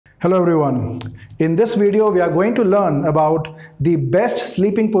Hello everyone. In this video, we are going to learn about the best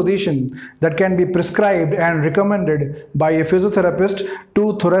sleeping position that can be prescribed and recommended by a physiotherapist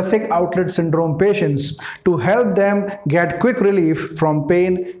to thoracic outlet syndrome patients to help them get quick relief from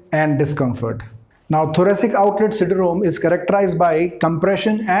pain and discomfort. Now, thoracic outlet syndrome is characterized by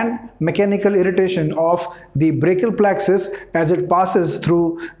compression and mechanical irritation of the brachial plexus as it passes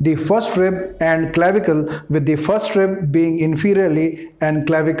through the first rib and clavicle, with the first rib being inferiorly and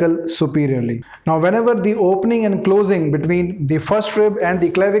clavicle superiorly. Now, whenever the opening and closing between the first rib and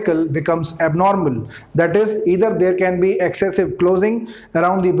the clavicle becomes abnormal, that is, either there can be excessive closing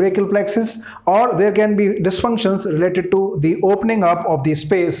around the brachial plexus or there can be dysfunctions related to the opening up of the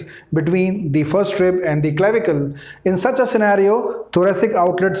space between the first rib and the clavicle. In such a scenario, thoracic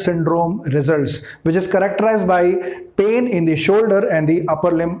outlet syndrome results, which is characterized by pain in the shoulder and the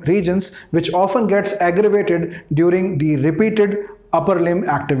upper limb regions, which often gets aggravated during the repeated upper limb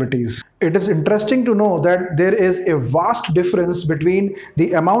activities. It is interesting to know that there is a vast difference between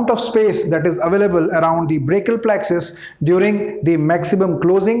the amount of space that is available around the brachial plexus during the maximum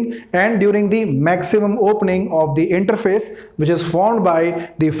closing and during the maximum opening of the interface, which is formed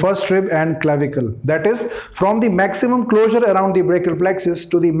by the first rib and clavicle. That is, from the maximum closure around the brachial plexus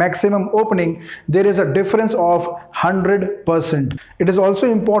to the maximum opening, there is a difference of 100%. It is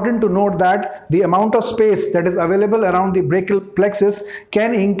also important to note that the amount of space that is available around the brachial plexus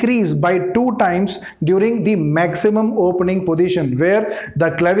can increase by 2 times during the maximum opening position, where the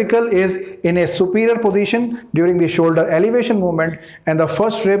clavicle is in a superior position during the shoulder elevation movement and the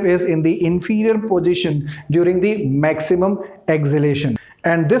first rib is in the inferior position during the maximum exhalation.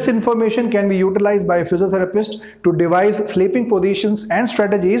 And this information can be utilized by a physiotherapist to devise sleeping positions and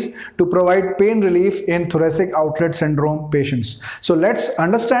strategies to provide pain relief in thoracic outlet syndrome patients. So let's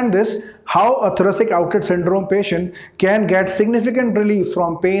understand this, how a thoracic outlet syndrome patient can get significant relief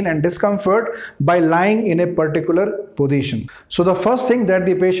from pain and discomfort by lying in a particular position. So the first thing that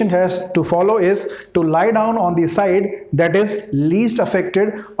the patient has to follow is to lie down on the side that is least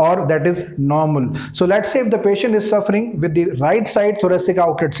affected or that is normal. So let's say if the patient is suffering with the right side thoracic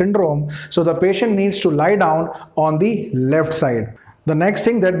outlet syndrome, so the patient needs to lie down on the left side. The next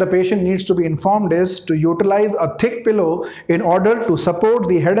thing that the patient needs to be informed is to utilize a thick pillow in order to support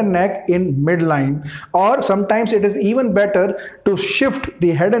the head and neck in midline, or sometimes it is even better to shift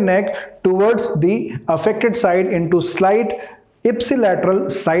the head and neck towards the affected side into slight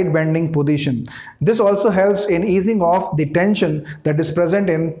ipsilateral side bending position. This also helps in easing off the tension that is present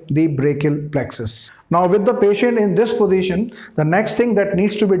in the brachial plexus. Now, with the patient in this position, the next thing that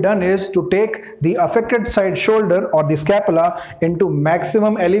needs to be done is to take the affected side shoulder or the scapula into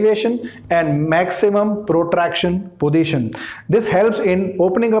maximum elevation and maximum protraction position. This helps in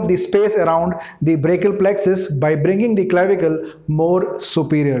opening up the space around the brachial plexus by bringing the clavicle more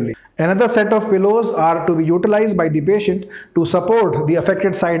superiorly. Another set of pillows are to be utilized by the patient to support the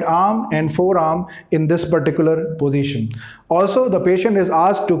affected side arm and forearm in this particular position. Also, the patient is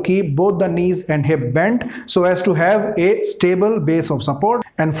asked to keep both the knees and hip bent so as to have a stable base of support.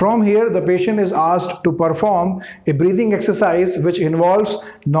 And from here, the patient is asked to perform a breathing exercise which involves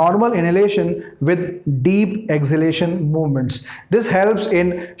normal inhalation with deep exhalation movements. This helps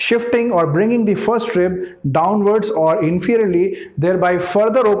in shifting or bringing the first rib downwards or inferiorly, thereby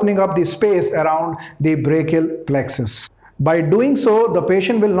further opening up the space around the brachial plexus. By doing so, the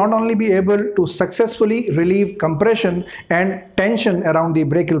patient will not only be able to successfully relieve compression and tension around the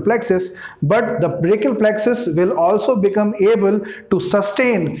brachial plexus, but the brachial plexus will also become able to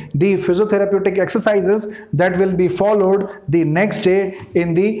sustain the physiotherapeutic exercises that will be followed the next day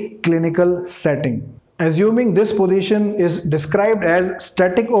in the clinical setting. Assuming this position is described as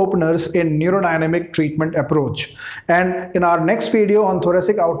static openers in neurodynamic treatment approach. And in our next video on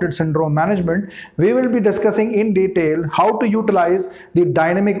thoracic outlet syndrome management, we will be discussing in detail how to utilize the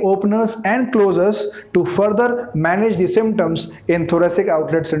dynamic openers and closers to further manage the symptoms in thoracic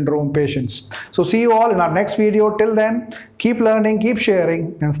outlet syndrome patients. So see you all in our next video. Till then, keep learning, keep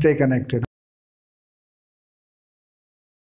sharing, and stay connected.